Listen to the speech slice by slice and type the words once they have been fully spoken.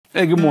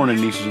Hey, good morning,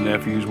 nieces and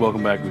nephews.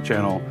 Welcome back to the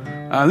channel.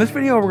 In this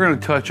video, we're going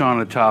to touch on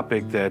a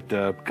topic that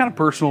kind of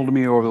personal to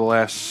me over the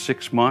last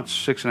 6 months,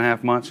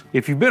 6.5 months.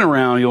 If you've been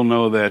around, you'll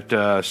know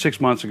that 6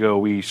 months ago,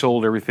 we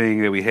sold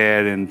everything that we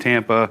had in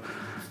Tampa,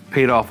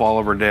 paid off all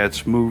of our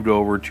debts, moved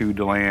over to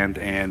DeLand,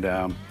 and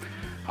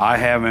I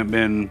haven't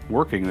been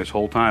working this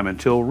whole time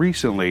until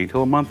recently,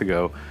 till a month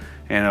ago.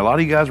 And a lot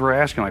of you guys were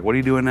asking, like, what are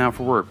you doing now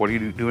for work? What are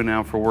you doing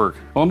now for work?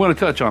 Well, I'm going to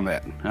touch on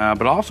that.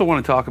 But I also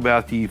want to talk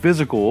about the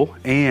physical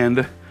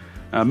and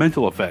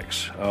mental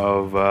effects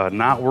of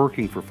not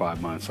working for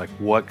 5 months. Like,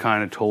 what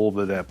kind of toll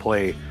did that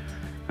play?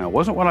 It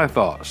wasn't what I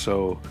thought.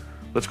 So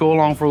let's go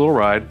along for a little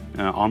ride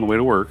on the way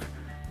to work,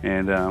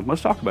 and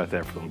let's talk about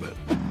that for a little bit.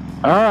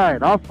 All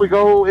right, off we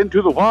go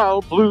into the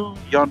wild blue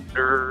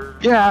yonder.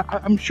 Yeah,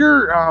 I'm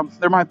sure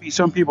there might be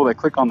some people that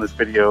click on this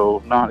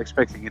video not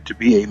expecting it to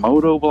be a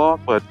moto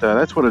vlog, but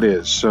that's what it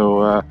is.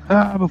 So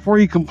before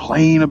you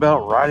complain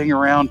about riding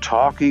around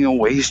talking and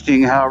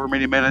wasting however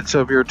many minutes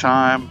of your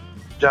time,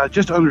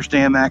 just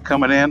understand that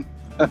coming in.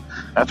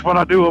 That's what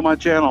I do on my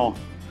channel.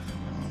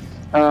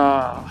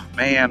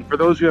 Man, for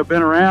those who have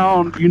been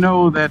around, you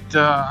know that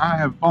I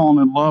have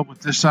fallen in love with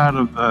this side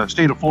of the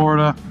state of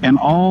Florida and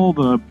all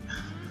the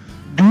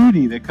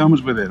beauty that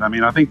comes with it. I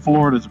mean, I think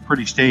Florida is a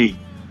pretty state.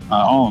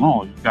 All in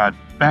all, you've got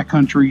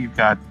backcountry, you've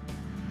got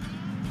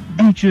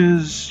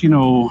beaches, you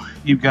know,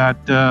 you've got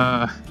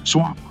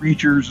swamp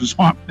creatures and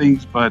swamp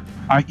things. But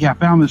I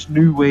found this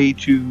new way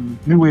to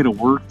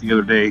work the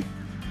other day.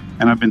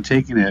 And I've been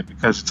taking it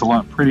because it's a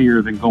lot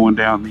prettier than going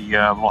down the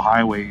little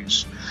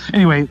highways.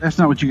 Anyway, that's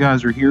not what you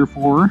guys are here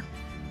for,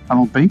 I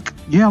don't think.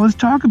 Yeah, let's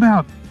talk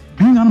about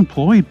being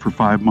unemployed for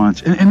 5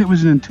 months. And it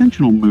was an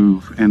intentional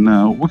move,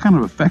 and what kind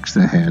of effects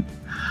that had.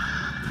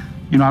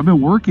 You know, I've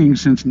been working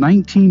since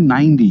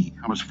 1990.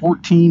 I was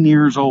 14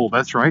 years old.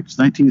 That's right. It's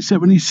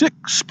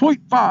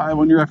 1976.5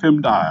 on your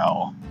FM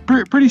dial.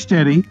 Pretty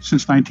steady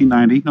since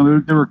 1990. Now,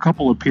 there were a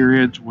couple of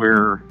periods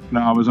where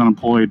I was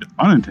unemployed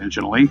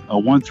unintentionally.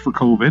 Once for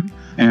COVID,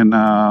 and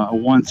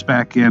once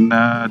back in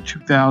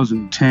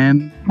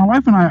 2010. My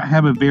wife and I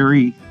have a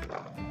very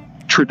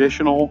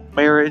traditional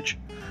marriage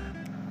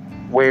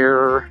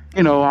where,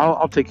 you know,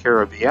 I'll take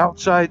care of the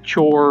outside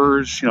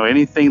chores, you know,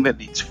 anything that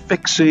needs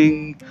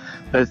fixing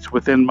that's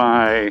within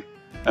my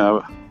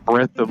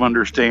breadth of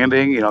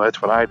understanding. You know,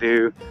 that's what I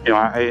do. You know,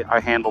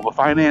 I handle the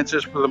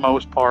finances for the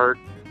most part.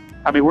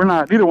 I mean,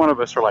 neither one of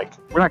us are like,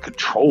 we're not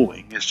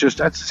controlling. It's just,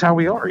 that's just how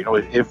we are. You know,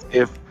 if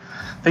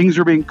things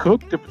are being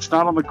cooked, if it's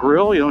not on the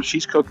grill, you know,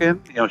 she's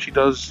cooking. You know, she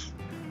does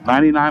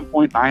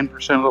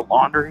 99.9% of the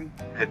laundry.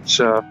 It's,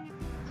 I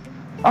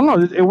don't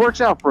know, it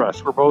works out for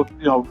us. We're both,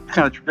 you know,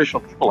 kind of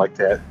traditional people like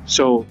that.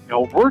 So, you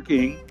know,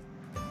 working,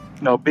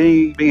 you know,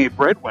 being a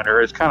breadwinner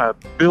is kind of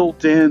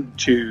built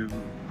into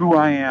who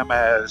I am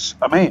as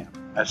a man.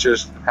 That's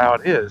just how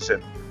it is.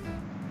 And,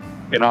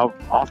 you know,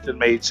 I've often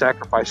made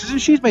sacrifices, and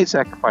she's made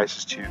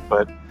sacrifices too,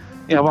 but,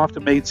 you know, I've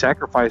often made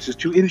sacrifices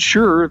to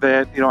ensure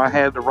that, you know, I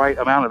had the right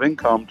amount of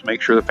income to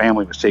make sure the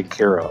family was taken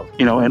care of.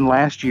 You know, and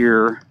last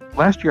year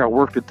I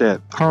worked at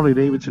that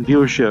Harley-Davidson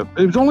dealership.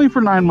 It was only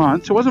for 9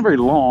 months. It wasn't very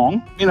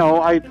long. You know,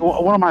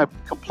 one of my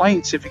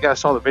complaints, if you guys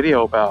saw the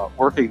video about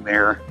working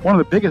there, one of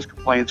the biggest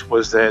complaints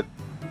was that,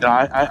 you know,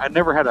 I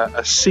never had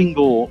a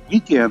single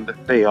weekend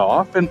day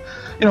off. And,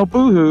 you know,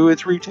 boo-hoo,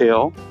 it's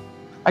retail.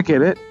 I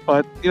get it.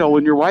 But, you know,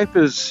 when your wife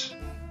is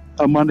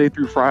a Monday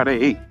through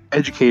Friday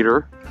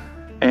educator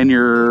and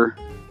your,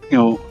 you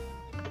know,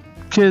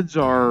 kids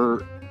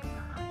are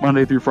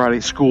Monday through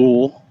Friday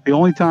school, the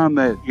only time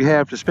that you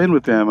have to spend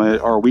with them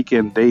are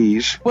weekend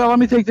days. Well, let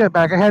me take that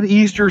back. I had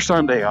Easter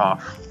Sunday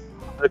off.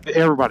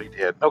 Everybody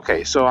did.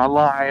 Okay, so I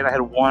lied. I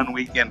had one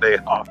weekend day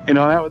off. You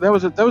know, that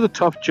was a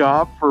tough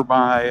job for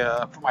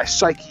my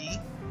psyche.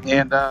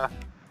 And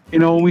you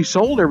know, when we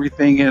sold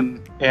everything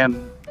in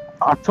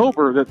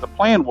October, that the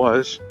plan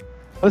was,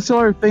 let's sell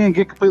everything and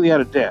get completely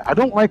out of debt. I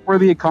don't like where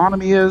the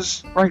economy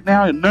is right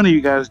now, and none of you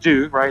guys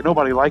do, right?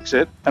 Nobody likes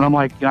it. And I'm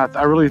like, you know,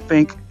 I really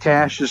think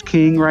cash is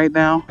king right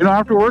now. You know,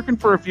 after working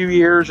for a few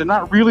years and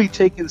not really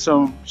taking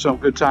some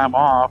good time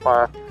off,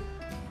 I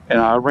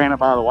ran it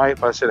by the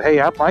wife. I said, hey,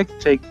 I'd like to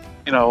take,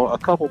 you know, a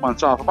couple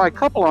months off. And by a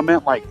couple, I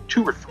meant like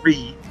 2 or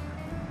 3.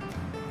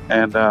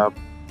 And,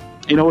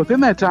 you know,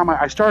 within that time,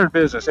 I started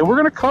business. And we're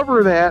going to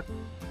cover that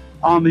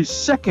on the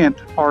second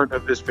part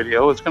of this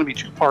video. It's going to be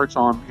 2 parts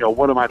on, you know,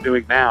 what am I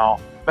doing now.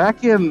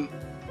 Back in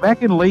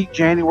late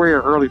January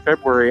or early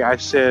February, I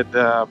said,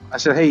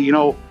 hey, you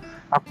know,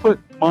 I put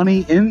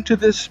money into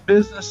this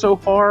business so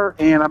far,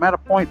 and I'm at a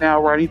point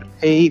now where I need to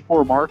pay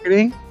for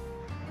marketing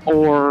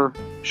or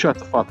shut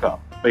the fuck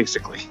up,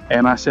 basically.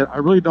 And I said, I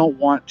really don't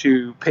want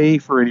to pay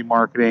for any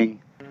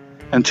marketing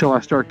until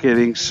I start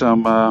getting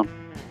some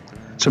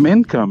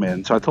income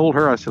in. So I told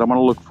her, I said, I'm going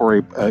to look for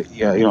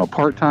a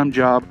part-time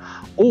job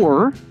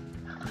or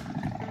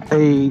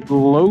a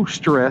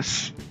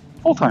low-stress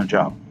full-time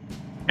job.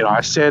 You know,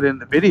 I said in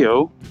the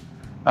video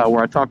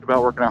where I talked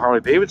about working at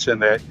Harley-Davidson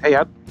that, hey,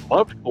 I'd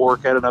love to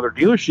work at another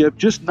dealership,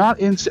 just not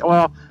in,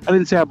 well, I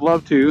didn't say I'd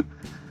love to.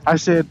 I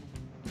said,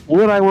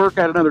 would I work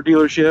at another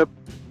dealership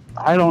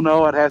I don't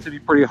know. I'd have to be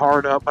pretty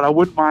hard up, but I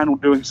wouldn't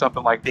mind doing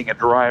something like being a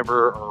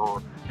driver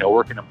or,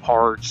 working in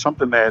parts,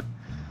 something that,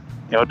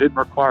 didn't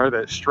require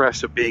that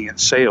stress of being in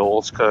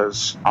sales,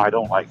 because I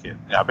don't like it.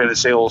 I've been in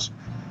sales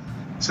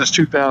since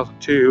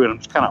 2002, and I'm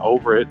just kind of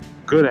over it.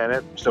 Good at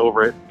it, just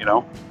over it,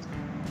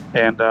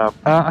 And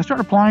I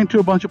started applying to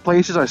a bunch of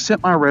places. I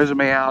sent my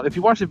resume out. If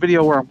you watch the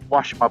video where I'm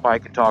washing my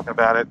bike and talking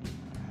about it,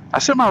 I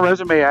sent my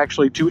resume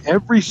actually to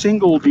every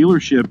single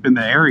dealership in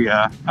the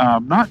area,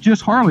 not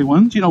just Harley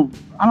ones. I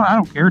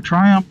don't care.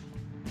 Triumph,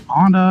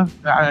 Honda,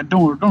 I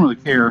don't really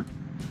care.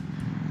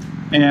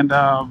 And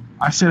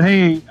I said,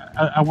 hey,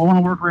 I want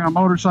to work around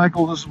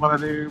motorcycles. This is what I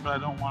do, but I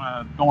don't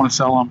want to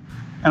sell them.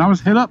 And I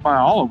was hit up by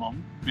all of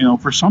them,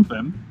 for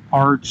something,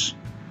 parts,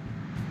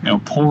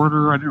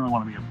 porter. I didn't really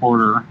want to be a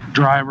porter,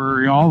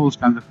 driver, all those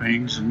kinds of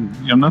things. And,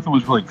 nothing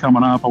was really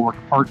coming up. I worked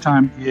a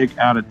part-time gig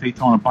out at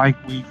Daytona Bike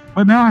Week,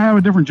 but now I have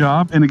a different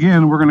job. And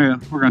again, we're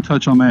gonna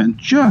touch on that in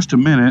just a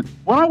minute.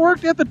 When I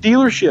worked at the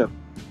dealership,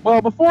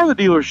 well, before the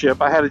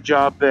dealership, I had a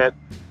job that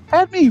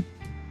had me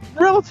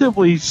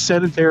relatively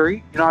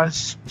sedentary. I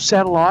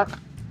sat a lot,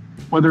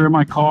 whether in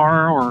my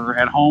car or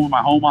at home in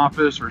my home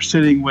office, or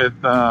sitting with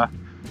the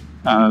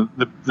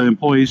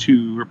employees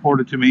who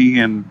reported to me.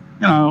 And,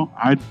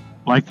 I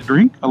like to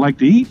drink, I like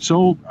to eat,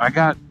 so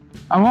I've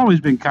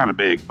always been kind of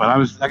big, but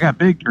I got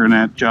big during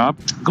that job.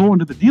 Going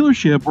to the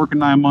dealership, working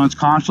 9 months,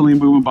 constantly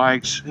moving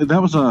bikes,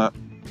 that was a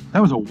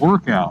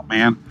workout,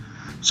 man.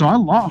 So I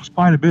lost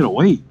quite a bit of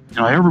weight.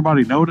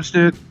 Everybody noticed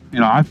it.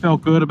 I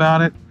felt good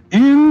about it.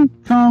 In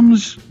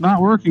comes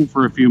not working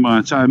for a few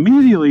months. I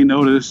immediately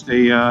noticed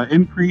a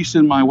increase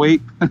in my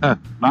weight.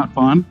 Not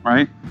fun,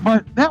 right?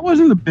 But that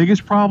wasn't the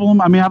biggest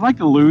problem. I mean, I'd like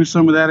to lose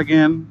some of that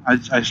again,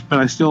 but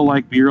I still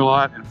like beer a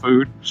lot and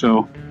food.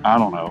 So I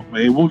don't know.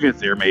 We'll get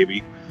there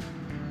maybe.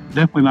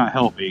 Definitely not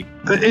healthy.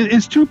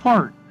 It's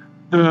two-part.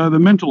 The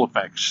mental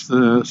effects,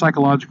 the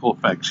psychological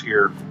effects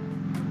here.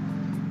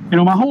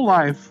 My whole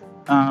life,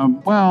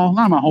 well,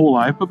 not my whole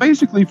life, but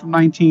basically from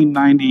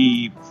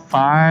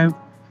 1995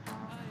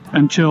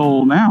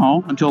 until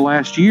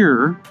last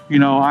year,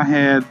 I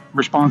had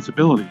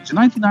responsibilities. In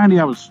 1990,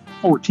 I was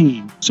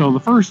 14. So the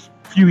first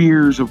few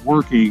years of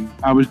working,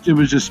 it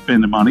was just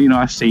spending money.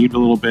 I saved a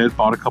little bit,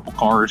 bought a couple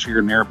cars here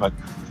and there, but,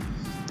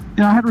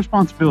 I had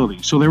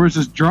responsibilities. So there was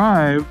this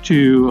drive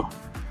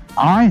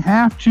I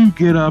have to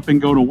get up and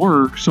go to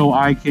work so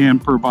I can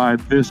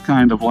provide this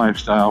kind of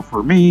lifestyle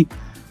for me.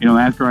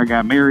 After I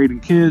got married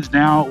and kids,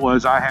 now it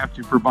was I have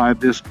to provide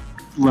this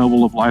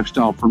level of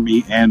lifestyle for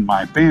me and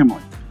my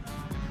family.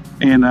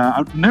 And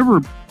I'm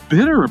never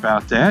bitter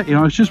about that.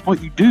 It's just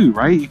what you do,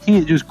 right? You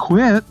can't just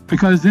quit,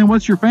 because then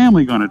what's your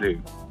family going to do,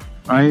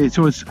 right?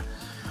 So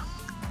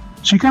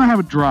you kind of have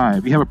a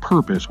drive. You have a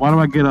purpose. Why do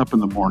I get up in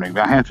the morning?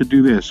 I have to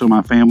do this so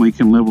my family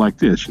can live like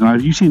this.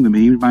 You've seen the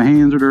memes. My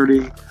hands are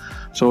dirty,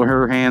 so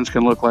her hands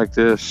can look like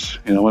this.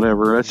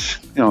 Whatever.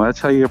 That's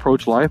how you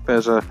approach life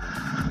as a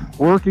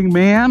working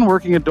man,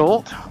 working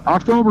adult.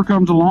 October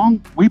comes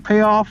along. We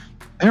pay off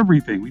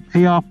everything. We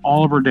pay off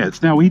all of our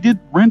debts. Now, we did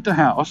rent a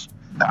house.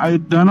 I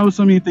know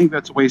some of you think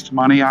that's a waste of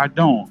money. I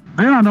don't.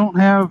 Then I don't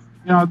have,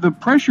 the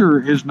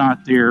pressure is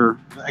not there.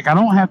 Like, I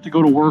don't have to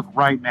go to work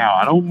right now.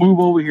 I don't move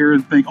over here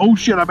and think, oh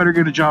shit, I better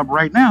get a job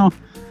right now.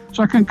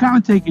 So I can kind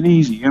of take it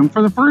easy. And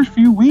for the first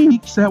few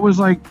weeks, that was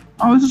like,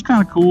 oh, this is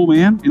kind of cool,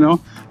 man.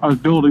 I was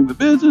building the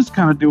business,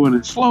 kind of doing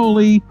it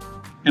slowly,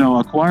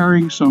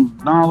 acquiring some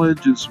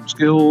knowledge and some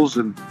skills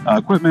and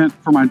equipment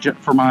for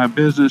my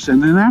business.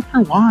 And then after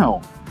a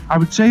while, I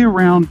would say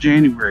around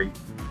January,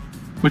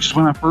 which is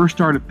when I first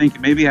started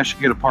thinking maybe I should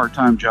get a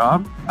part-time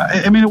job.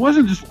 I mean, it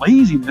wasn't just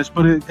laziness,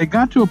 but it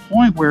got to a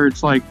point where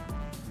it's like,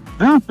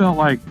 then I felt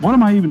like, what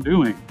am I even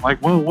doing?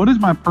 Like, well, what is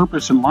my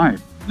purpose in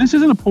life? This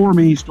isn't a poor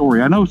me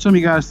story. I know some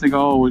of you guys think,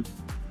 oh,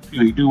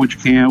 you do what you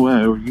can,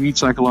 whatever, you need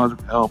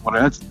psychological help,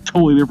 whatever. That's a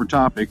totally different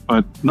topic.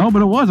 But no,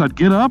 but it was. I'd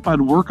get up,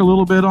 I'd work a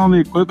little bit on the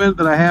equipment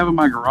that I have in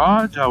my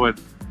garage. I would,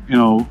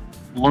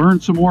 learn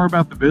some more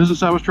about the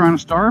business I was trying to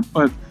start.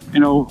 But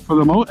for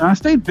the most, and I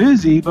stayed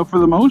busy, but for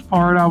the most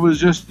part, I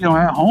was just,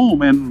 at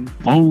home and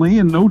lonely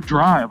and no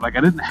drive. Like, I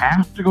didn't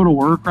have to go to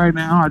work right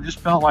now. I just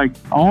felt like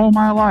all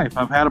my life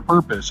I've had a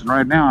purpose. And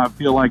right now I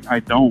feel like I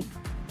don't,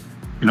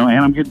 and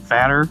I'm getting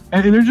fatter.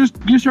 And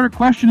you started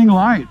questioning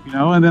life,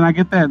 and then I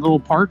get that little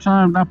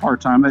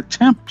that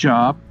temp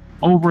job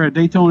over at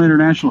Daytona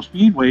International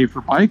Speedway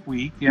for Bike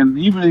Week. And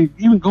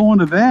even going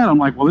to that, I'm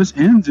like, well, this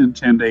ends in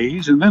 10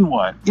 days. And then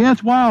what? Yeah,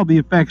 it's wild, the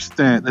effects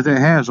that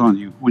has on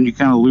you when you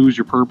kind of lose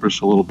your purpose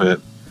a little bit.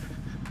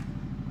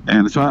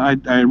 And so I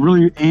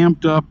really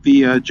amped up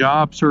the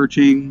job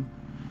searching.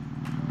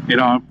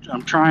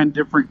 I'm trying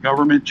different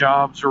government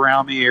jobs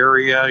around the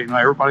area.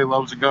 Everybody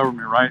loves the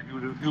government, right?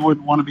 Who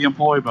wouldn't want to be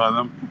employed by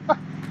them?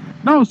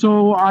 No,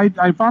 so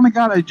I finally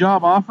got a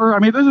job offer. I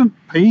mean, it doesn't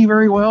pay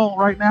very well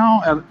right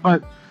now,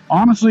 but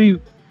honestly,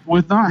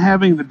 with not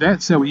having the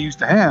debts that we used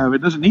to have,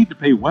 it doesn't need to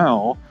pay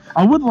well.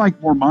 I would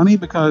like more money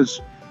because,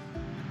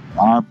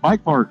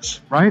 bike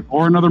parts, right?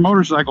 Or another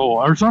motorcycle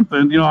or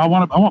something. You know, I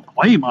want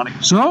play money.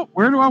 So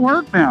where do I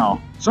work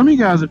now? Some of you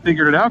guys have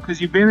figured it out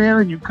because you've been here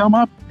and you've come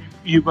up,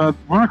 you've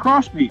run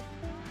across me.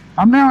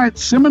 I'm now at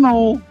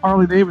Seminole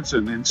Harley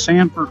Davidson in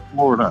Sanford,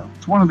 Florida.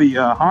 It's one of the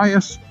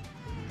highest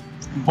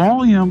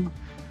volume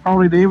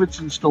Harley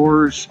Davidson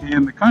stores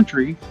in the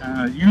country,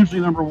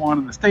 usually number one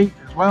in the state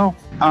as well.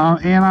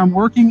 And I'm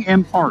working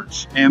in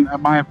parts. And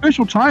my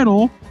official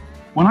title,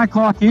 when I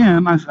clock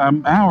in,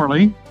 I'm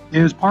hourly,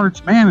 is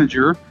parts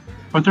manager,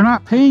 but they're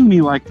not paying me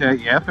like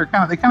that yet. They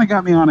kind of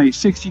got me on a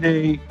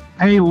 60-day,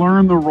 hey,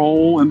 learn the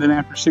role, and then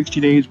after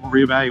 60 days we'll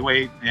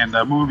reevaluate and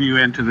move you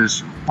into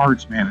this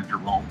parts manager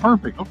role.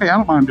 Perfect. Okay, I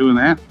don't mind doing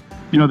that.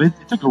 You know, they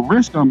took a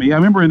risk on me. I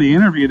remember in the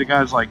interview, the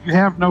guy's like, you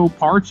have no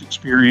parts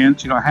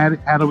experience. You know,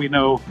 how do we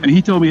know? And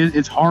he told me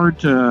it's hard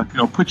to, you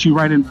know, put you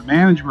right into the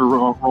management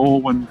role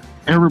when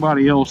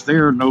everybody else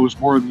there knows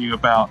more than you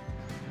about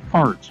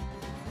parts.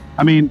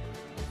 I mean,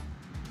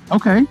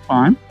 okay,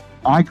 fine.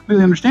 I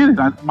completely understand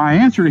it. My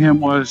answer to him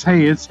was,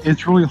 hey,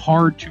 it's really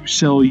hard to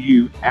sell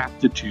you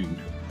aptitude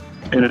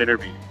in an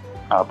interview.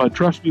 But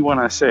trust me when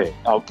I say,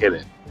 I'll get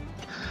it.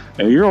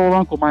 Now, your old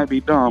uncle might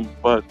be dumb,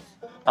 but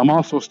I'm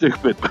also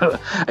stupid.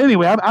 But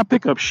anyway, I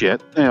pick up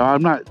shit. You know,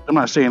 I'm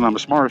not saying I'm the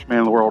smartest man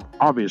in the world,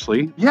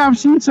 obviously. Yeah, I've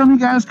seen some of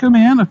you guys come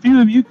in, a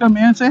few of you come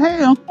in and say,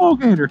 hey, Uncle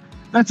Bogator.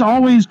 That's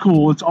always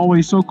cool. It's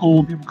always so cool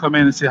when people come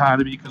in and say hi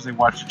to me because they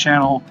watch the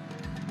channel.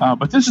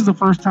 But this is the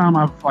first time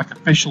I've like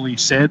officially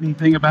said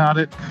anything about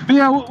it. But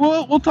yeah,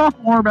 we'll talk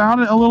more about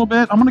it a little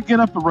bit. I'm going to get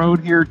up the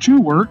road here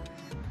to work.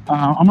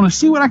 I'm going to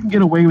see what I can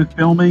get away with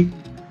filming.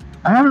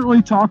 I haven't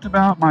really talked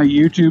about my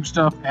YouTube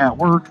stuff at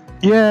work.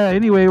 Yeah,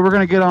 anyway, we're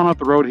going to get on up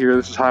the road here.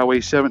 This is Highway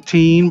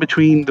 17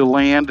 between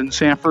DeLand and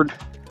Sanford.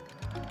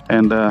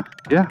 And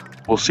yeah,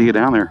 we'll see you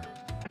down there.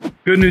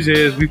 Good news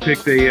is we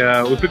picked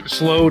a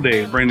slow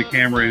day to bring the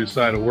camera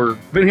inside of work.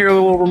 Been here a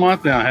little over a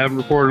month now. I haven't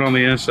recorded on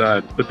the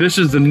inside, but this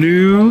is the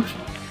new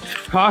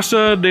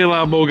Casa de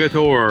la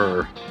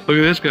Bogator. Look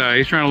at this guy.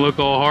 He's trying to look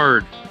all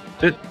hard.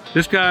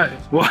 This guy,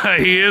 well,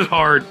 he is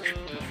hard.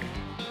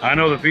 I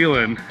know the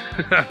feeling.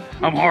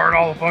 I'm hard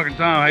all the fucking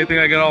time. I think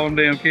I got all them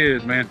damn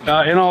kids, man.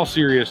 In all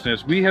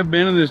seriousness, we have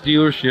been in this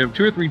dealership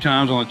 2 or 3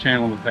 times on the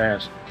channel in the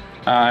past.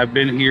 I've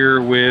been here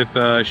with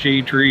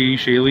Shade Tree,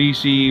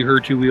 Shaylisi,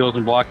 Her Two Wheels,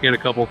 and Blockhead a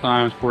couple of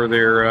times for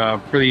their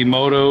for the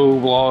moto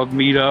vlog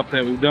meetup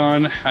that we've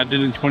done. I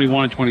did in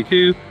 21 and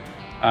 22.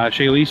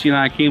 Shaylisi and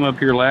I came up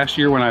here last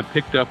year when I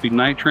picked up the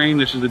Night Train.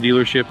 This is the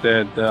dealership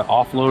that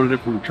offloaded it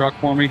from the truck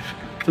for me.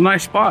 It's a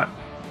nice spot.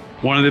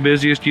 One of the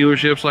busiest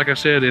dealerships, like I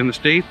said, in the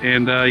state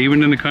and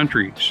even in the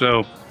country.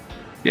 So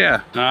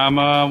yeah, I'm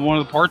one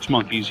of the parts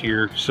monkeys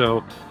here.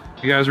 So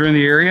if you guys are in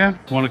the area,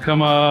 want to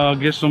come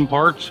get some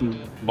parts, some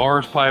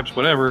bars, pipes,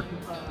 whatever,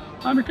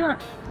 I'm your guy.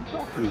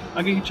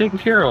 I'll get you taken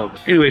care of.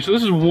 Anyway, so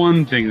this is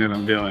one thing that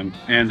I'm doing.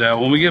 And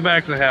when we get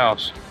back to the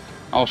house,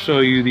 I'll show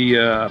you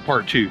the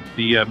part 2,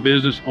 the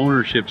business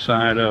ownership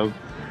side of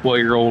what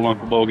your old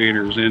Uncle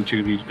Bogator is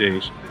into these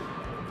days.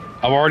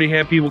 I've already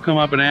had people come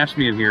up and ask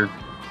me in here,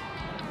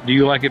 do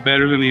you like it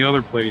better than the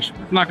other place?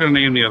 I'm not going to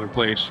name the other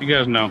place. You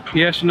guys know.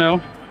 Yes, no.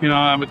 You know,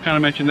 I kind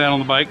of mentioned that on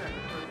the bike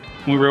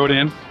when we rode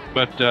in.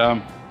 But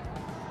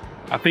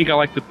I think I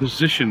like the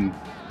position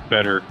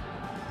better.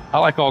 I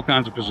like all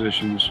kinds of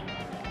positions,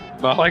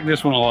 but I like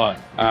this one a lot.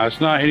 It's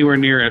not anywhere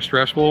near as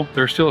stressful.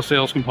 There's still a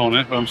sales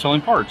component, but I'm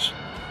selling parts.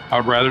 I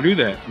would rather do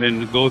that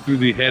than go through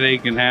the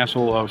headache and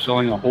hassle of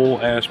selling a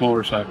whole ass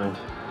motorcycle.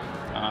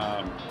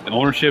 The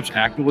ownership's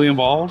actively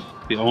involved.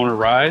 The owner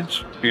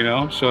rides, you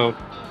know, so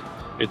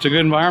it's a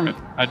good environment.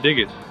 I dig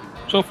it.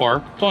 So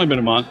far, it's only been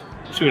a month.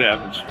 Let's see what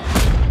happens.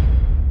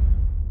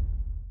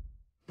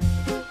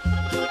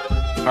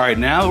 All right,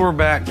 now that we're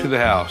back to the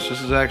house, this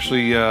is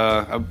actually,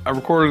 I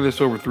recorded this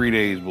over 3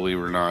 days, believe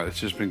it or not. It's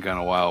just been kind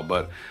of wild,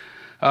 but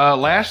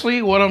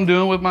lastly, what I'm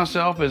doing with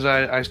myself is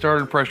I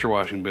started a pressure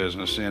washing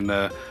business, and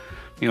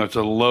you know, it's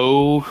a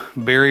low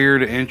barrier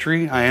to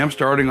entry. I am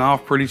starting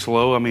off pretty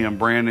slow. I mean, I'm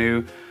brand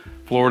new.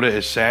 Florida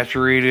is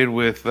saturated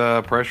with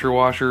pressure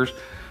washers.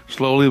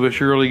 Slowly but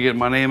surely getting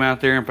my name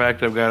out there. In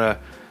fact, I've got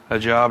a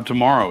job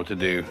tomorrow to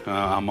do.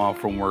 I'm off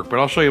from work, but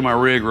I'll show you my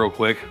rig real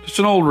quick. Just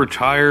an old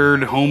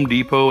retired Home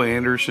Depot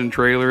Anderson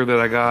trailer that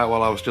I got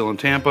while I was still in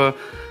Tampa.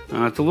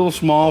 It's a little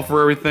small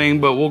for everything,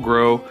 but we'll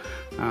grow.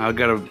 I've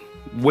got a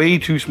way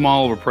too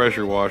small of a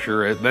pressure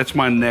washer. That's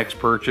my next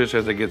purchase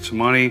as I get some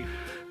money.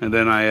 And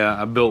then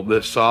I built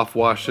this soft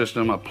wash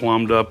system. I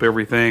plumbed up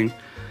everything.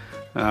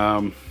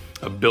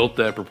 I built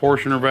that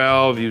proportioner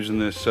valve using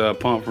this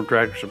pump from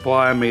Tractor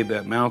Supply. I made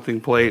that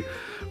mounting plate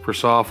for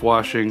soft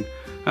washing.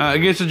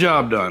 It gets the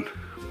job done.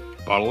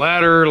 Bought a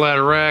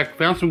ladder rack,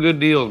 found some good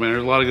deals, man.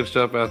 There's a lot of good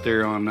stuff out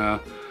there on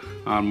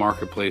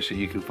Marketplace that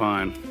you can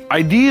find.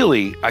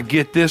 Ideally, I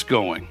get this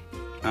going.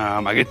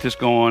 I get this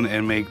going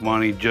and make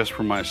money just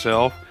for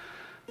myself.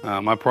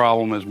 My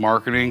problem is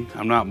marketing.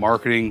 I'm not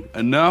marketing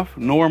enough,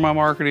 nor am I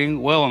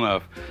marketing well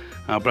enough.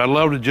 But I'd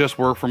love to just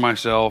work for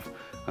myself.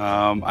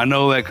 I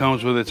know that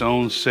comes with its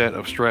own set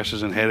of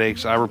stresses and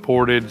headaches. I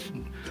reported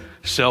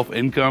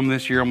self-income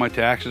this year on my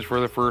taxes for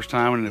the first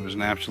time, and it was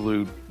an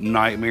absolute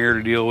nightmare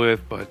to deal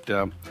with. But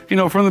you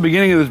know, from the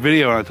beginning of this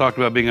video, I talked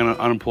about being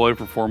unemployed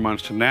for 4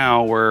 months to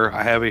now, where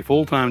I have a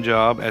full-time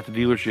job at the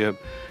dealership,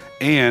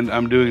 and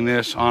I'm doing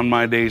this on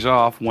my days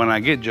off when I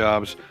get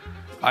jobs.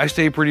 I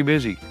stay pretty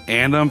busy,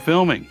 and I'm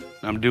filming.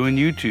 I'm doing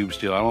YouTube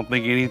still. I don't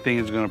think anything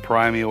is going to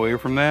pry me away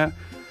from that.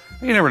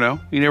 You never know.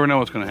 You never know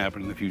what's going to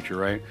happen in the future,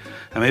 right?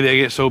 And maybe I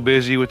get so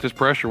busy with this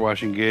pressure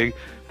washing gig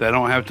that I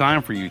don't have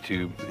time for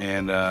YouTube.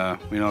 And,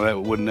 you know,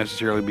 that wouldn't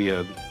necessarily be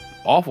an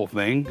awful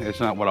thing. It's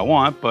not what I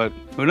want, but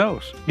who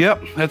knows?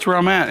 Yep, that's where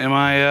I'm at in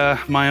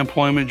my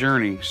employment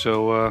journey.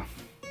 So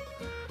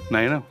now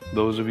you know.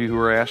 Those of you who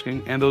are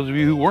asking, and those of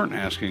you who weren't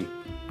asking,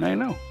 now you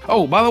know.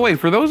 Oh, by the way,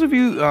 for those of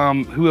you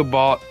who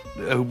bought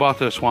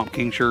the Swamp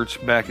King shirts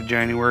back in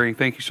January,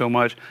 thank you so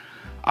much.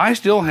 I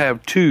still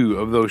have 2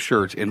 of those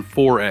shirts in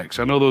 4X.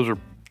 I know those are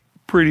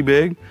pretty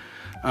big,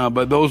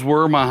 but those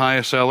were my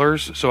highest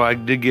sellers, so I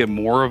did get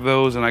more of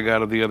those than I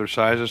got of the other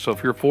sizes. So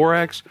if you're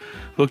 4X,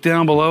 look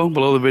down below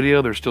the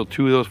video. There's still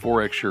 2 of those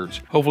 4X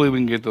shirts. Hopefully we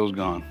can get those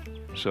gone.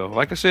 So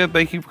like I said,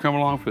 thank you for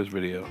coming along for this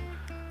video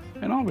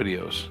and all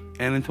videos.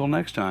 And until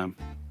next time,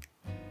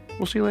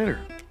 we'll see you later.